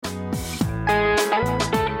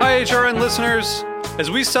HRN listeners.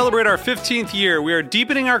 As we celebrate our 15th year, we are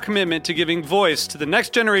deepening our commitment to giving voice to the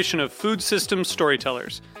next generation of food systems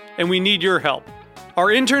storytellers, and we need your help. Our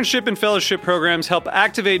internship and fellowship programs help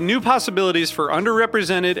activate new possibilities for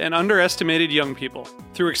underrepresented and underestimated young people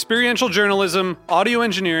through experiential journalism, audio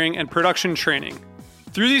engineering, and production training.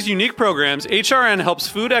 Through these unique programs, HRN helps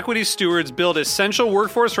food equity stewards build essential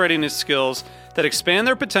workforce readiness skills that expand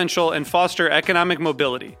their potential and foster economic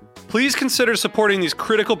mobility. Please consider supporting these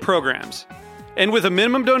critical programs. And with a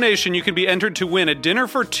minimum donation, you can be entered to win a dinner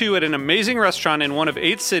for two at an amazing restaurant in one of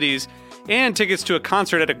 8 cities and tickets to a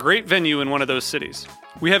concert at a great venue in one of those cities.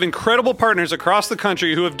 We have incredible partners across the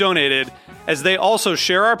country who have donated, as they also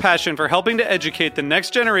share our passion for helping to educate the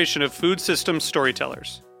next generation of food systems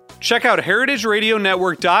storytellers. Check out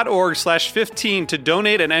heritageradionetwork.org/15 to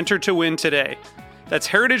donate and enter to win today. That's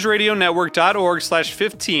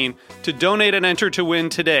heritageradionetwork.org/15 to donate and enter to win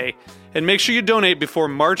today. And make sure you donate before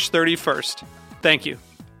March 31st. Thank you.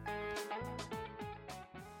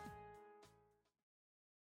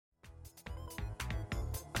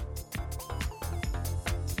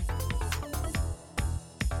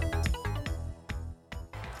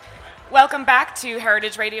 Welcome back to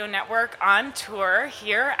Heritage Radio Network on tour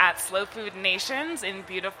here at Slow Food Nations in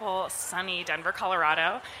beautiful, sunny Denver,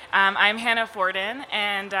 Colorado. I'm Hannah Forden,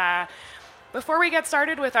 and before we get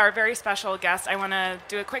started with our very special guest, I want to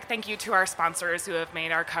do a quick thank you to our sponsors who have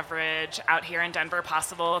made our coverage out here in Denver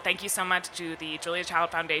possible. Thank you so much to the Julia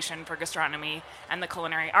Child Foundation for Gastronomy and the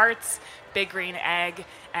Culinary Arts, Big Green Egg,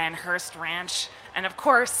 and Hearst Ranch, and of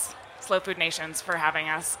course, Slow Food Nations for having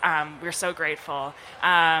us. We're so grateful.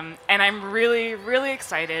 And I'm really, really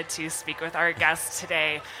excited to speak with our guest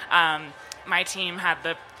today. My team had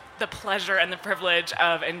the pleasure and the privilege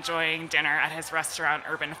of enjoying dinner at his restaurant,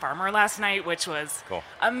 Urban Farmer, last night, which was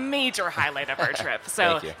a major highlight of our trip.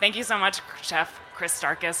 So thank you so much, Chef Chris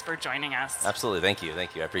Starkus, for joining us. Absolutely. Thank you. I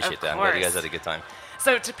appreciate that. I'm glad you guys had a good time.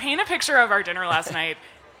 So to paint a picture of our dinner last night,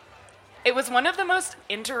 it was one of the most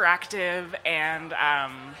interactive and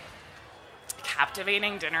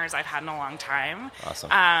captivating dinners I've had in a long time.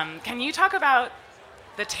 Awesome. Can you talk about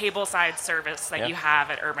the tableside service that you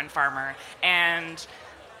have at Urban Farmer, and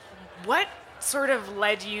what sort of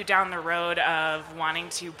led you down the road of wanting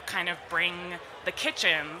to kind of bring the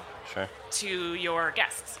kitchen to your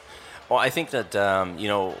guests? Well, I think that,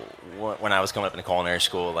 when I was coming up in culinary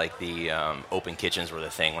school, like the open kitchens were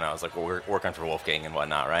the thing when I was like working for Wolfgang and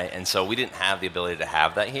whatnot, right? And so we didn't have the ability to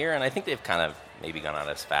have that here, and I think they've kind of maybe gone out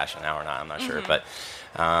of fashion now or not, I'm not sure. But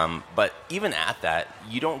even at that,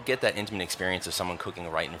 you don't get that intimate experience of someone cooking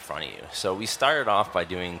right in front of you. So we started off by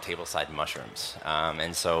doing tableside mushrooms.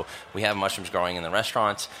 And so we have mushrooms growing in the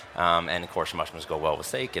restaurants, and of course mushrooms go well with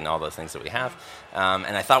steak and all those things that we have.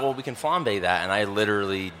 And I thought, well, we can flambe that, and I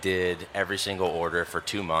literally did every single order for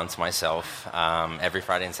 2 months myself. Every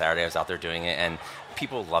Friday and Saturday I was out there doing it, and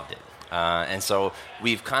people loved it. And so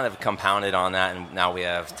we've kind of compounded on that, and now we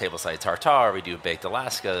have tableside tartare, we do baked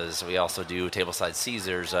Alaskas, we also do tableside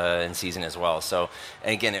Caesars in season as well. So,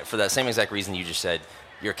 and again, for that same exact reason you just said,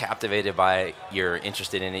 you're captivated by it, you're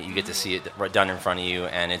interested in it, you get to see it done in front of you,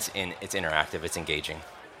 and it's interactive, it's engaging.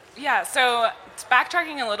 Yeah, so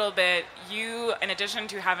backtracking a little bit, you, in addition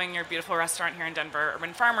to having your beautiful restaurant here in Denver,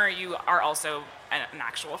 Urban Farmer, you are also an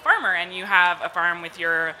actual farmer, and you have a farm with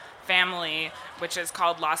your family, which is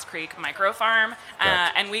called Lost Creek Micro Farm,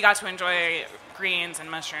 and we got to enjoy greens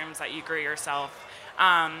and mushrooms that you grew yourself.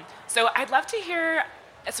 So I'd love to hear.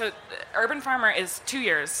 So Urban Farmer is 2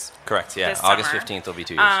 years. Correct. Yeah, August 15th will be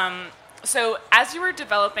 2 years. So as you were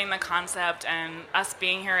developing the concept, and us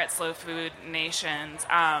being here at Slow Food Nations,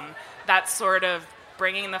 that sort of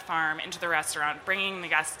bringing the farm into the restaurant, bringing the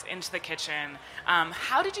guests into the kitchen.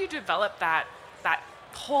 How did you develop that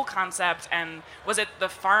whole concept, and was it the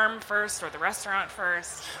farm first or the restaurant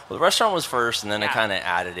first? Well, the restaurant was first, and then I kind of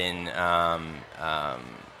added in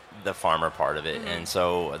the farmer part of it. And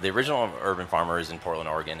so the original Urban Farmer is in Portland,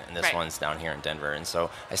 Oregon, and this one's down here in Denver. And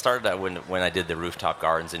so I started that when I did the rooftop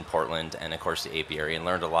gardens in Portland and, of course, the apiary, and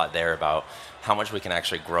learned a lot there about how much we can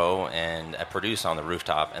actually grow and produce on the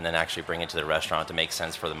rooftop and then actually bring it to the restaurant to make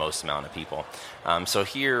sense for the most amount of people. So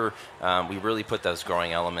here we really put those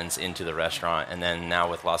growing elements into the restaurant, and then now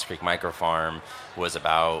with Lost Creek Micro Farm was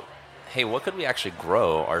about, hey, what could we actually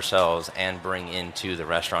grow ourselves and bring into the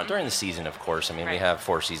restaurant during the season, of course. I mean, we have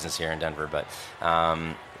 4 seasons here in Denver, but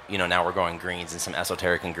now we're growing greens and some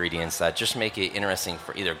esoteric ingredients that just make it interesting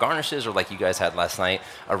for either garnishes or, like you guys had last night,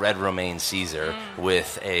 a red romaine Caesar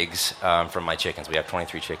with eggs from my chickens. We have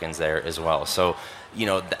 23 chickens there as well. So,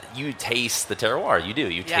 you taste the terroir. You do.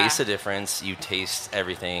 You taste the difference. You taste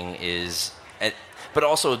everything is... but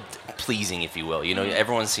also pleasing, if you will. You know,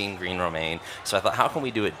 everyone's seen green romaine, so I thought, how can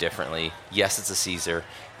we do it differently? Yes, it's a Caesar.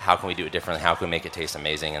 How can we do it differently? How can we make it taste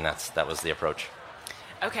amazing? And that was the approach.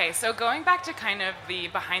 Okay, so going back to kind of the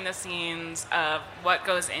behind the scenes of what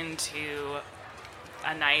goes into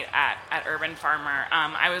a night at Urban Farmer,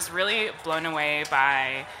 I was really blown away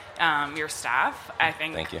by your staff. I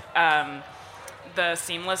think Thank you. The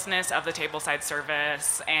seamlessness of the tableside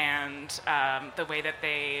service and the way that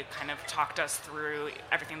they kind of talked us through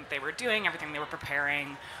everything that they were doing, everything they were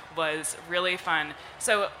preparing was really fun.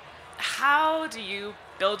 So how do you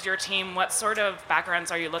build your team? What sort of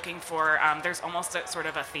backgrounds are you looking for? There's almost a sort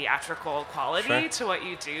of a theatrical quality to what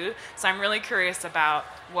you do. So I'm really curious about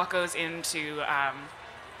what goes into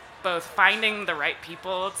both finding the right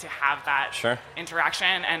people to have that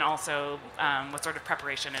interaction and also what sort of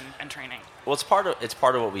preparation and training. Well, it's part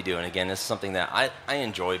of what we do, and again, this is something that I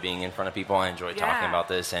enjoy being in front of people. I enjoy talking about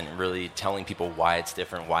this and really telling people why it's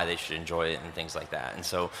different, why they should enjoy it, and things like that. And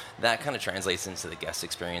so that kind of translates into the guest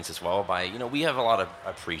experience as well. By we have a lot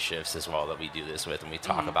of pre-shifts as well that we do this with, and we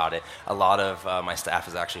talk about it. A lot of my staff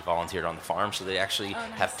has actually volunteered on the farm, so they actually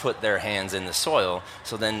have put their hands in the soil.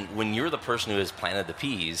 So then, when you're the person who has planted the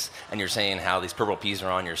peas, and you're saying how these purple peas are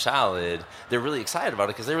on your salad, they're really excited about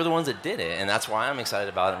it because they were the ones that did it, and that's why I'm excited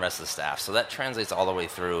about it and the rest of the staff. So that translates all the way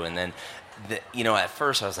through. And then, at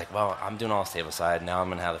first I was like, well, I'm doing all this table side. Now I'm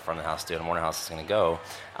going to have the front of the house do it. And Warner House is going to go.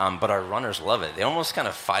 But our runners love it. They almost kind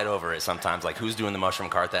of fight over it sometimes, like who's doing the mushroom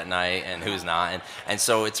cart that night and who's not. And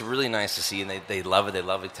so it's really nice to see, and they love it. They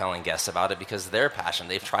love telling guests about it because they're passionate.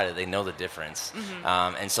 They've tried it. They know the difference.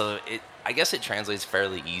 And so I guess it translates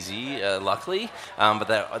fairly easy, luckily, but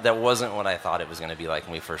that wasn't what I thought it was going to be like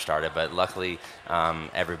when we first started. But luckily,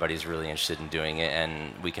 everybody's really interested in doing it,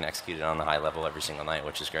 and we can execute it on the high level every single night,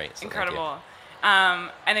 which is great. So incredible.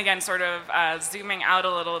 And again, sort of zooming out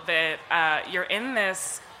a little bit, you're in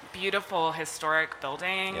this beautiful historic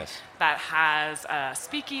building that has a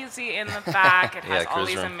speakeasy in the back. It has all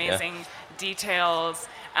these amazing details.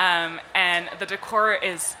 And the decor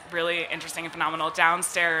is really interesting and phenomenal.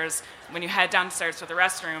 Downstairs, when you head downstairs to the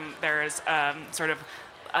restroom, there's sort of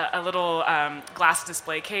a little glass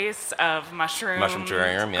display case of mushrooms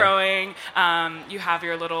terrarium, growing. You have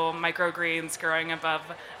your little microgreens growing above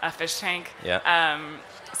a fish tank.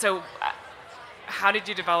 So how did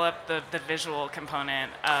you develop the visual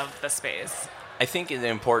component of the space? I think the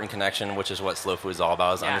important connection, which is what slow food is all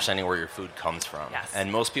about, is understanding where your food comes from.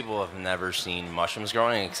 And most people have never seen mushrooms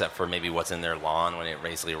growing except for maybe what's in their lawn when it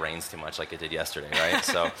basically rains too much like it did yesterday, right?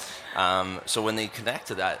 So when they connect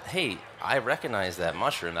to that, hey, I recognize that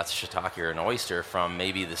mushroom, that's a shiitake or an oyster from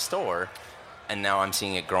maybe the store, and now I'm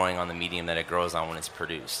seeing it growing on the medium that it grows on when it's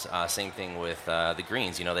produced. Same thing with the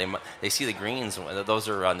greens. They see the greens, those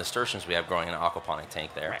are nasturtiums we have growing in an aquaponic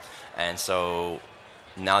tank there. And so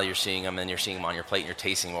now you're seeing them, and you're seeing them on your plate, and you're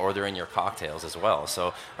tasting them, or they're in your cocktails as well.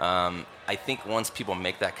 So I think once people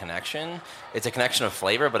make that connection, it's a connection of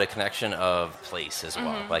flavor, but a connection of place as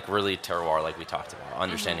well. Like really terroir, like we talked about,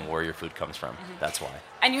 understanding where your food comes from. That's why.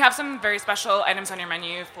 And you have some very special items on your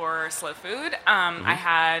menu for slow food. I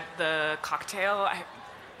had the cocktail.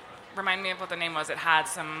 Remind me of what the name was. It had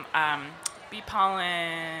some bee pollen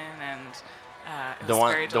and... the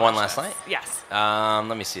one last night? Yes.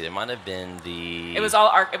 Let me see. There might have been the... It was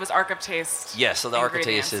Arc of Taste. Yeah, so the Arc of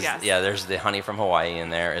Taste is... Yeah, there's the honey from Hawaii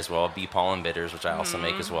in there as well. Bee pollen bitters, which I also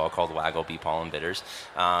make as well, called Waggle Bee Pollen Bitters.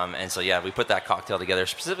 And so, we put that cocktail together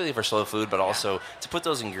specifically for slow food, but also to put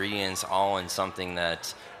those ingredients all in something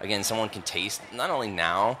that, again, someone can taste, not only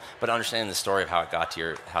now, but understanding the story of how it got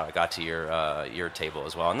to your table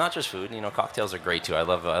as well. And not just food. Cocktails are great too. I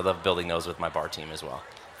love building those with my bar team as well.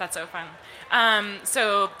 That's so fun.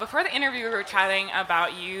 So before the interview, we were chatting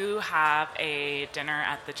about you have a dinner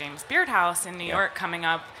at the James Beard House in New York coming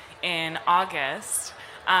up in August.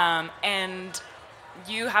 And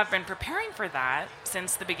you have been preparing for that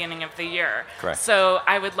since the beginning of the year. Correct. So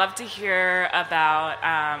I would love to hear about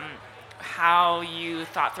how you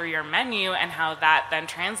thought through your menu and how that then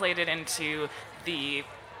translated into the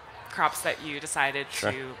crops that you decided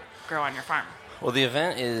to grow on your farm. Well, the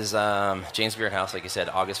event is James Beard House, like you said,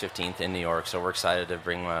 August 15th in New York, so we're excited to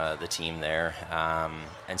bring the team there.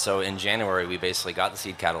 And so in January, we basically got the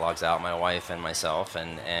seed catalogs out, my wife and myself,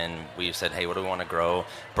 and we said, hey, what do we want to grow?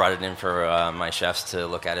 Brought it in for my chefs to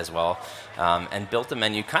look at as well, and built the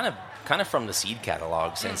menu kind of kind of from the seed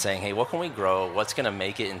catalogs and saying, hey, what can we grow? What's going to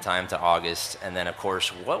make it in time to August? And then, of course,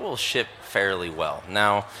 what will ship fairly well?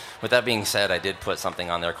 Now, with that being said, I did put something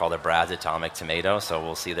on there called a Brad's Atomic Tomato. So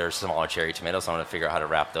we'll see there's smaller cherry tomatoes. So I'm going to figure out how to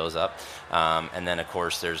wrap those up. And then, of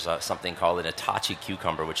course, there's something called an Itachi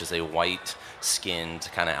cucumber, which is a white-skinned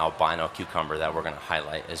kind of albino cucumber that we're going to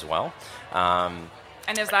highlight as well.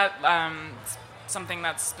 And is that something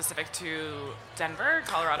that's specific to Denver,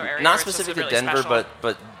 Colorado area? Not specific to really Denver, special?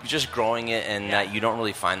 but just growing it, and that you don't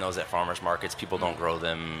really find those at farmers markets. People don't grow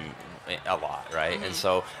them a lot, right? And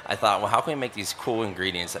so I thought, well, how can we make these cool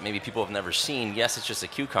ingredients that maybe people have never seen? Yes, it's just a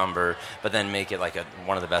cucumber, but then make it like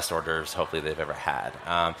one of the best hors d'oeuvres hopefully they've ever had.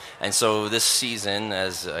 And so this season,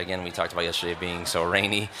 as again we talked about yesterday being so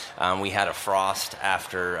rainy, we had a frost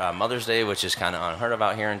after Mother's Day, which is kind of unheard of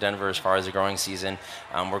out here in Denver as far as the growing season.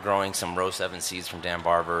 We're growing some Row 7 seeds from Dan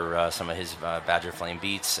Barber, some of his Badger Flame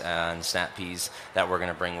beets and snap peas that we're going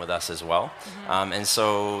to bring with us as well. And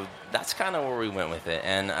so that's kind of where we went with it.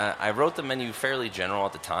 And I wrote the menu fairly general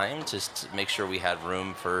at the time just to make sure we had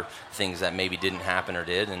room for things that maybe didn't happen or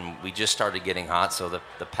did. And we just started getting hot, so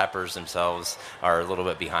the peppers themselves are a little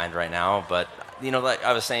bit behind right now. But, like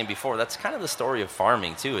I was saying before, that's kind of the story of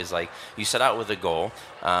farming, too, is like you set out with a goal.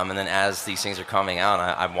 And then as these things are coming out,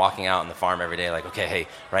 I'm walking out on the farm every day like, okay, hey,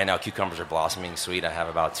 right now cucumbers are blossoming sweet. I have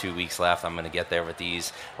about 2 weeks left. I'm going to get there with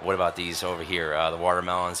these. What about these over here? The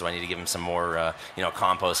watermelons, do I need to give them some more,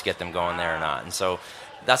 compost, get them going there or not? And so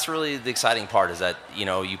that's really the exciting part is that,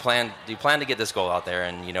 you plan to get this goal out there,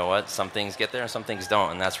 and you know what? Some things get there and some things don't,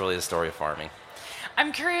 and that's really the story of farming.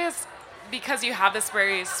 I'm curious, because you have this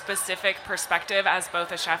very specific perspective as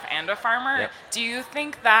both a chef and a farmer, do you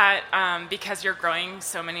think that because you're growing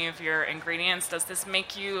so many of your ingredients, does this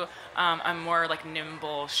make you a more like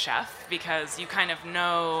nimble chef because you kind of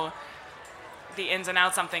know the ins and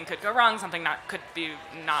outs? Something could go wrong, something could be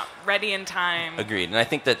not ready in time. Agreed. And I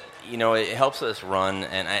think that, it helps us run,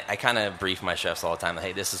 and I kind of brief my chefs all the time,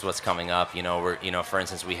 hey, this is what's coming up. For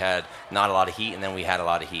instance, we had not a lot of heat, and then we had a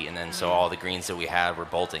lot of heat, and then so all the greens that we had were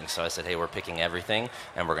bolting. So I said, hey, we're picking everything,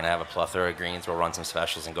 and we're going to have a plethora of greens. We'll run some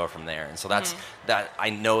specials and go from there. And so that's that.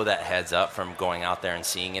 I know that heads up from going out there and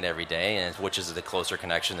seeing it every day, and which is the closer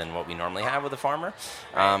connection than what we normally have with a farmer.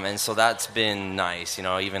 And so that's been nice.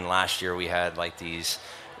 Even last year we had like these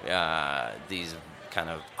kind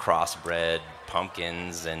of crossbred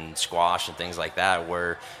pumpkins and squash and things like that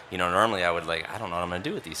where, normally I would I don't know what I'm going to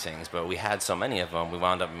do with these things, but we had so many of them, we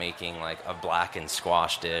wound up making like a blackened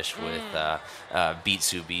squash dish with beet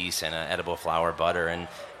soubise and an edible flour butter, and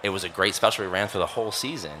it was a great special. We ran for the whole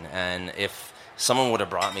season, and if someone would have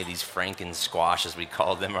brought me these Franken squash, as we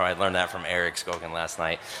called them, or I learned that from Eric Skogan last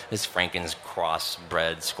night, this Franken's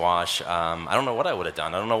crossbred squash, I don't know what I would have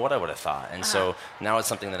done. I don't know what I would have thought. And so now it's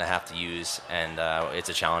something that I have to use, and it's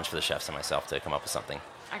a challenge for the chefs and myself to come up with something.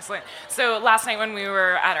 Excellent. So last night when we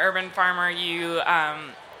were at Urban Farmer, you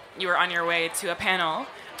were on your way to a panel.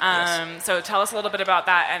 Yes. So tell us a little bit about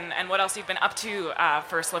that and what else you've been up to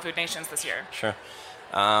for Slow Food Nations this year. Sure.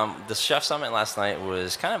 The Chef Summit last night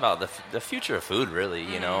was kind of about the future of food, really.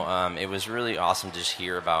 It was really awesome to just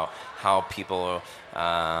hear about how people,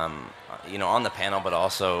 on the panel, but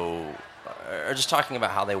also are just talking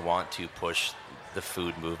about how they want to push the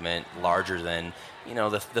food movement larger than,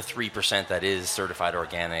 the 3% that is certified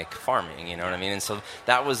organic farming, you know what I mean? And so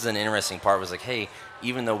that was an interesting part, was like, hey,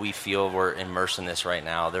 even though we feel we're immersed in this right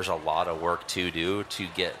now, there's a lot of work to do to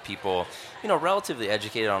get people, relatively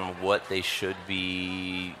educated on what they should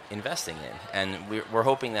be investing in. And we're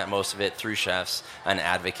hoping that most of it through chefs and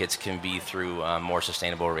advocates can be through more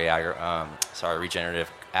sustainable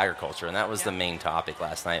regenerative agriculture. And that was the main topic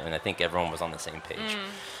last night, and I think everyone was on the same page.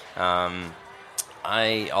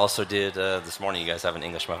 I also did, this morning, you guys have an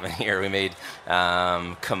English muffin here. We made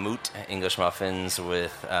Kamut English muffins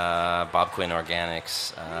with Bob Quinn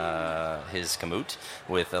Organics, his Kamut,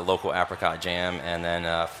 with a local apricot jam, and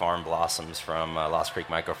then Farm Blossoms from Lost Creek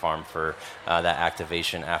Micro Farm for that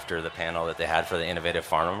activation after the panel that they had for the Innovative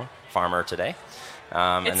Farmer today.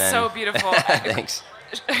 It's so beautiful. Thanks.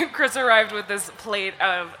 Chris arrived with this plate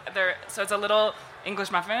of so it's a little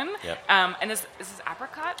English muffin. Yep. And is this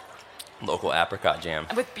apricot? Local apricot jam.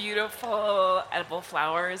 With beautiful edible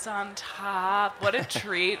flowers on top. What a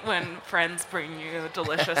treat when friends bring you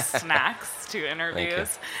delicious snacks to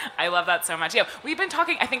interviews. I love that so much. Yeah, we've been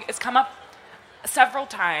talking, I think it's come up several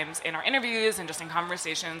times in our interviews and just in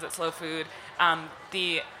conversations at Slow Food,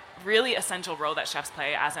 the really essential role that chefs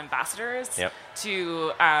play as ambassadors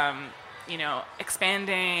to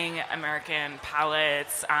expanding American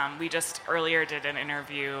palates. We just earlier did an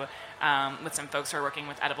interview with some folks who are working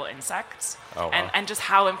with edible insects, and just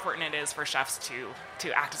how important it is for chefs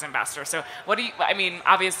to act as ambassadors. So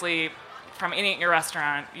obviously, from eating at your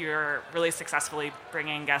restaurant, you're really successfully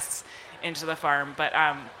bringing guests into the farm, but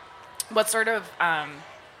what sort of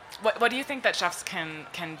what do you think that chefs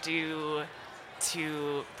can do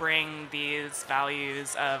to bring these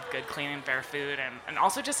values of good, clean, and fair food, and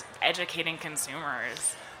also just educating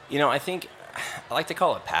consumers? I think I like to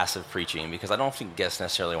call it passive preaching, because I don't think guests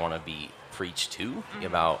necessarily want to be preached to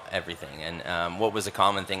about everything. And what was a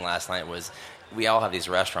common thing last night was we all have these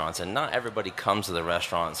restaurants, and not everybody comes to the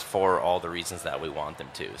restaurants for all the reasons that we want them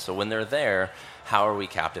to. So when they're there, how are we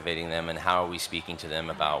captivating them, and how are we speaking to them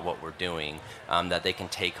about what we're doing, that they can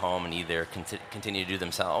take home and either continue to do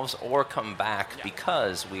themselves or come back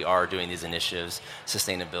because we are doing these initiatives,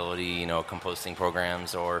 sustainability, composting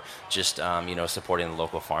programs, or just supporting the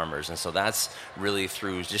local farmers. And so that's really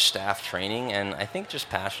through just staff training, and I think just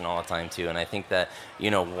passion all the time too. And I think that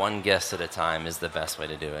one guest at a time is the best way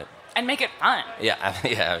to do it. And make it fun. Yeah.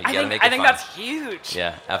 You gotta make it fun. I think that's huge.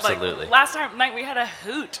 Yeah, absolutely. Last night we had a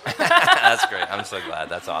hoot. That's great. I'm so glad.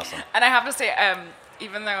 That's awesome. And I have to say,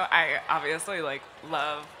 even though I obviously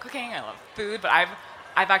love cooking, I love food, but I've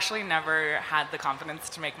actually never had the confidence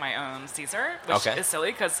to make my own Caesar, which is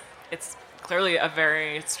silly because it's clearly a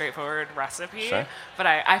very straightforward recipe. Sure. But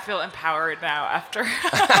I feel empowered now after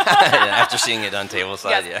after seeing it on tableside.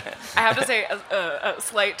 Yes. Yeah. I have to say a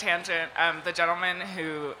slight tangent. The gentleman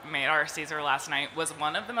who made our Caesar last night was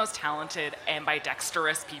one of the most talented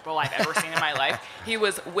ambidextrous people I've ever seen in my life. He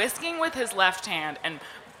was whisking with his left hand and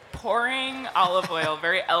pouring olive oil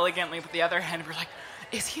very elegantly with the other hand. We're like,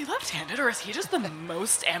 is he left-handed, or is he just the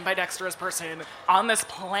most ambidextrous person on this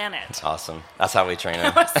planet? Awesome. That's how we train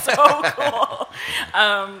him. That was so cool.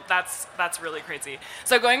 That's really crazy.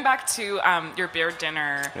 So going back to your beer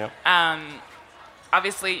dinner, yep.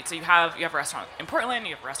 Obviously, so you have a restaurant in Portland,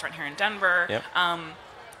 you have a restaurant here in Denver. Yep.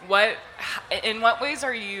 In what ways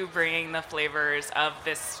are you bringing the flavors of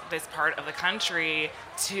this part of the country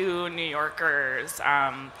to New Yorkers?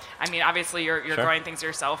 Obviously you're Sure. growing things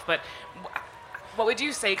yourself, but what would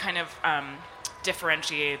you say kind of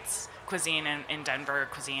differentiates cuisine in Denver,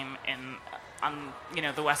 cuisine on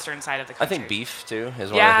the western side of the country? I think beef too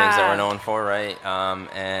is one of the things that we're known for, right?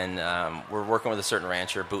 We're working with a certain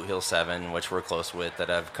rancher, Boot Hill 7, which we're close with, that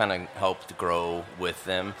I've kind of helped grow with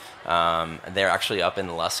them. They're actually up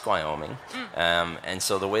in Lusk, Wyoming, and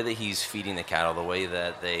so the way that he's feeding the cattle, the way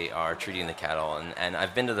that they are treating the cattle, and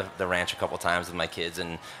I've been to the ranch a couple times with my kids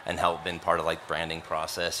and helped been part of branding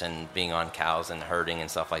process and being on cows and herding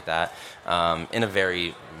and stuff like that, in a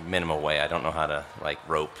very minimal way. I don't know how to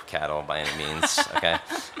rope cattle by any means. Okay,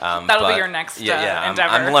 that'll be your next endeavor.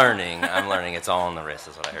 I'm learning. It's all on the wrist,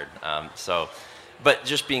 is what I heard. But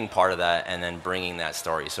just being part of that and then bringing that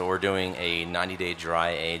story. So we're doing a 90-day dry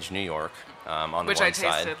age New York on the one side. Which I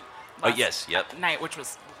tasted last night, which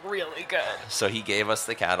was really good. So he gave us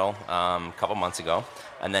the cattle a couple months ago,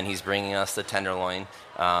 and then he's bringing us the tenderloin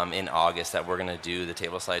in August that we're going to do the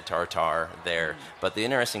tableside tartare there. But the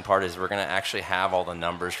interesting part is we're going to actually have all the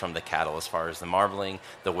numbers from the cattle as far as the marbling,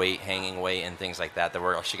 the weight, hanging weight, and things like that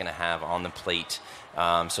we're actually going to have on the plate,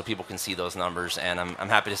 so people can see those numbers. And I'm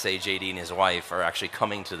happy to say JD and his wife are actually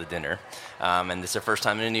coming to the dinner, and it's their first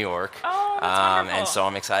time in New York. Oh, that's wonderful. And so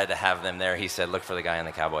I'm excited to have them there. He said, look for the guy in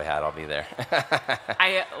the cowboy hat. I'll be there.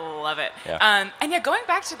 I love it. Yeah. Going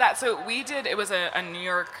back to that, so it was a New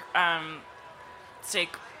York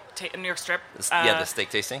New York strip. The steak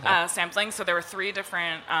tasting. Sampling. So there were three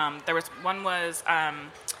different. One was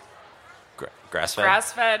grass-fed.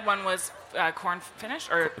 Grass-fed. One was corn finish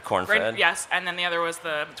or corn-fed. Yes, and then the other was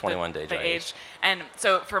the 21-day the aged. And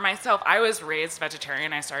so for myself, I was raised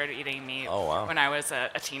vegetarian. I started eating meat when I was a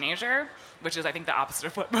teenager, which is I think the opposite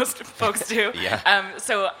of what most folks do. Yeah.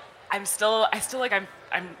 So I'm still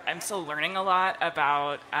learning a lot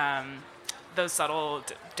about those subtle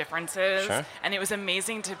differences. Sure. And it was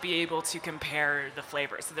amazing to be able to compare the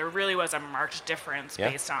flavors. So there really was a marked difference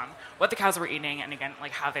based on what the cows were eating and again,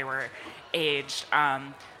 how they were aged.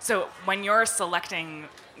 So when you're selecting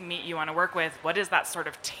meat you want to work with, what is that sort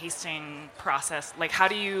of tasting process? How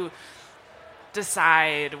do you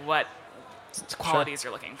decide what qualities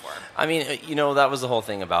you're looking for. I mean, that was the whole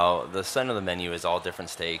thing about the center of the menu is all different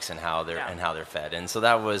steaks and how they're fed. And so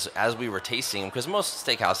that was, as we were tasting, because most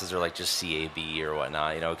steakhouses are like just CAB or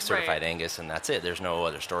whatnot, certified Angus, and that's it. There's no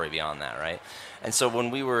other story beyond that, right? And so when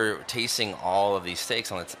we were tasting all of these steaks,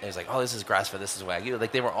 it was like, oh, this is grass-fed, this is Wagyu.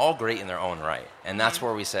 Like, they were all great in their own right. And that's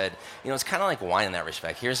where we said, it's kind of like wine in that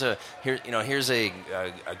respect. Here's a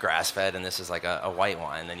grass-fed, and this is like a white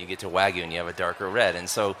wine. Then you get to Wagyu, and you have a darker red. And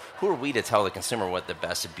so who are we to tell the consumer what the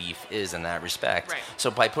best beef is in that respect? Right. So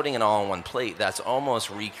by putting it all on one plate, that's almost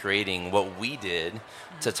recreating what we did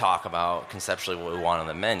to talk about conceptually what we want on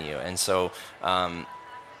the menu. And so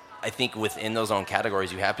I think within those own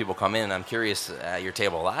categories, you have people come in, and I'm curious, at your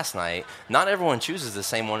table last night, not everyone chooses the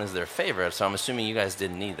same one as their favorite, so I'm assuming you guys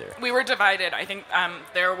didn't either. We were divided. I think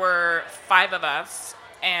there were 5 of us,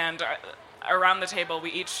 and around the table,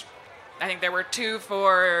 I think there were 2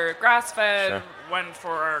 for grass-fed, Sure. 1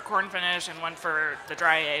 for corn finish, and 1 for the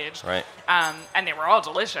dry age. Right. And they were all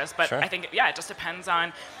delicious, but Sure. I think, it just depends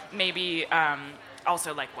on maybe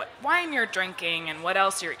also like what wine you're drinking and what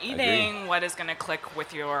else you're eating, Agreed. what is going to click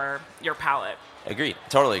with your palate. Agreed.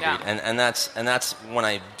 Totally agreed. Yeah. And that's when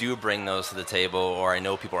I do bring those to the table, or I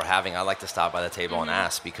know people are having, I like to stop by the table and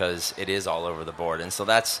ask, because it is all over the board. And so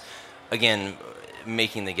that's, again,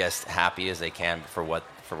 making the guests happy as they can for what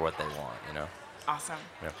they want, Awesome.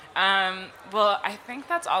 Yeah. Well, I think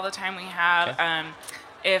that's all the time we have. Okay.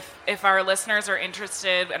 If our listeners are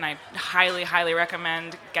interested, and I highly, highly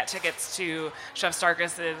recommend, get tickets to Chef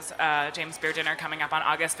Starkus's James Beard Dinner coming up on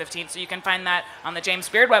August 15th. So you can find that on the James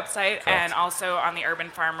Beard website. Correct. And also on the Urban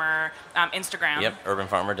Farmer Instagram. Yep, Urban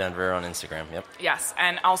Farmer Denver on Instagram, yep. Yes,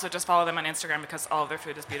 and also just follow them on Instagram, because all of their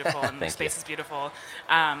food is beautiful and their space is beautiful.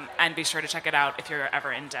 And be sure to check it out if you're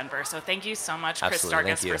ever in Denver. So thank you so much, Chris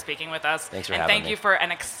Absolutely. Starkus, for speaking with us. Thanks for and having thank me. you for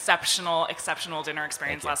an exceptional dinner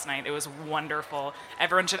experience last night. It was wonderful.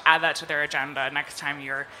 Everyone should add that to their agenda next time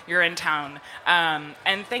you're in town.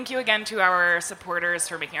 And thank you again to our supporters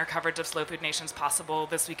for making our coverage of Slow Food Nations possible.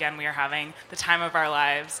 This weekend we are having the time of our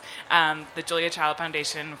lives. The Julia Child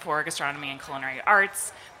Foundation for Gastronomy and Culinary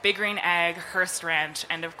Arts, Big Green Egg, Hearst Ranch,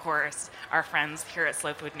 and of course, our friends here at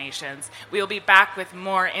Slow Food Nations. We will be back with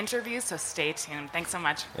more interviews, so stay tuned. Thanks so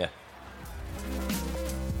much. Yeah.